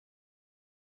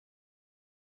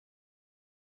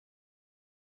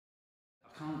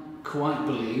Can't quite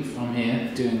believe I'm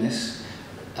here doing this,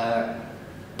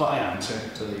 but I am, so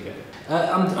there you go.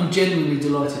 I'm genuinely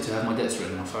delighted to have my debts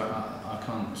written off. I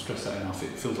can't stress that enough.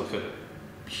 It feels like a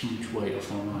huge weight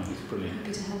off my mind. It's brilliant.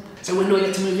 Happy to help. So when do I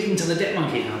get to move into the Debt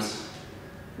Monkey house?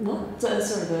 What?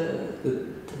 Sorry, the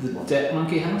Debt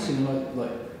Monkey house? You know,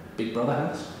 like Big Brother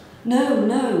house? No.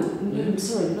 Yeah.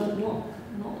 Sorry, not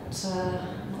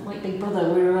like Big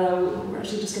Brother. We're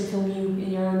actually just going to film you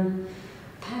in your own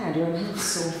pad, your own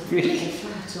house, or really? Or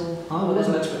flat, or I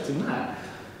wasn't expecting that.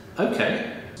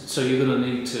 Okay. So you're going to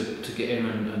need to get in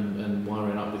and wire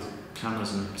it up with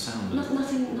cameras and sound.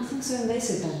 Nothing so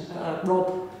invasive then.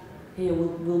 Rob here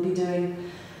will be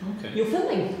doing your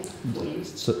filming for you.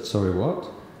 Sorry, what?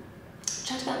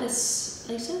 Chat about this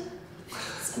later.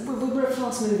 We're a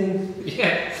fast-moving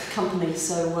company,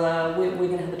 so we're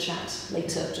going to have a chat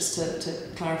later just to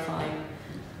clarify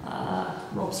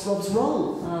Rob's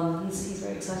role. He's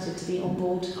very excited to be on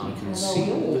board. I can see.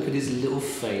 Look at his little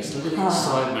face. Look at the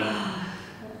excitement.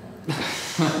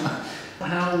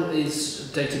 How is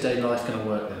day-to-day life going to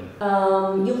work then?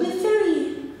 You'll live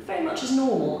very much as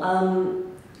normal.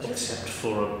 Except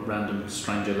for a random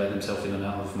stranger let himself in and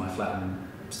out of my flat and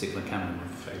stick the camera in my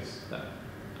face. That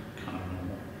kind of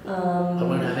normal. I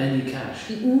won't have any cash.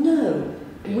 No.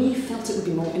 We felt it would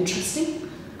be more interesting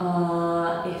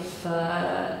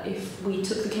if we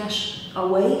took the cash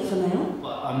away for now.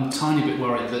 Well, I'm a tiny bit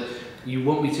worried that you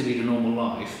want me to lead a normal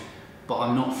life, but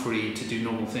I'm not free to do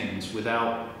normal things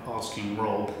without asking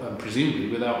Rob, and presumably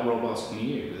without Rob asking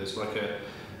you. There's like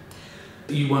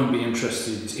you won't be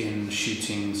interested in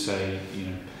shooting, say,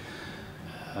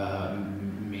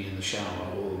 me in the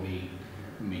shower or me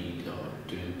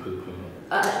doing poo.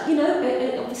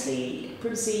 Obviously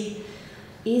privacy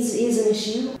is an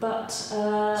issue, but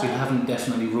so you haven't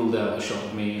definitely ruled out a shot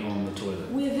of me on the toilet.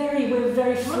 We're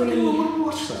very free.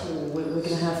 Watch that. We're going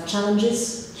to have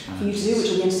challenges for you to do, which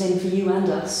will be entertaining for you and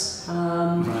us.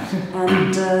 Right.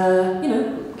 And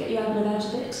get you out and about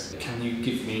a bit. Can you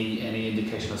give me any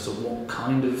indication as to what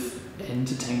kind of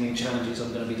entertaining challenges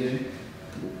I'm going to be doing?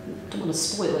 Don't want to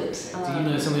spoil it. Do you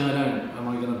know something I don't? Am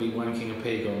I going to be wanking a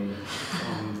pig on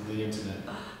the internet?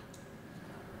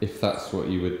 If that's what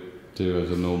you would do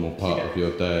as a normal part of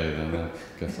your day, then I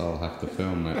guess I'll have to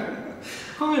film it.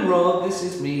 Hi Rob, this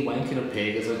is me wanking a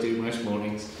pig as I do most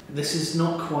mornings. This is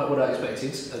not quite what I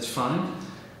expected. That's fine.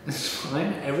 It's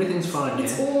fine. Everything's fine here.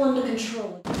 It's all under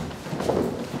control.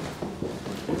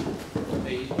 Are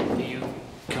you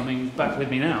coming back with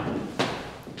me now?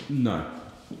 No.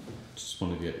 Just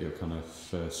wanted to get your kind of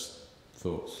first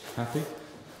thoughts. Happy?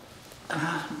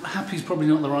 Happy's probably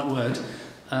not the right word.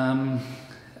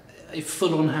 If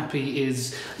full-on happy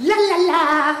is la la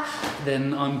la,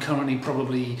 then I'm currently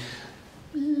probably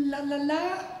la la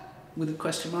la with a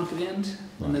question mark at the end.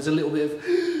 Right. And there's a little bit of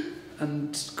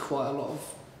and quite a lot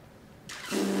of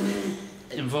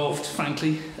involved,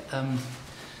 frankly.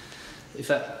 If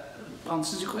that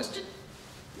answers your question.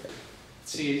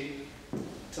 See you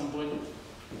at some point.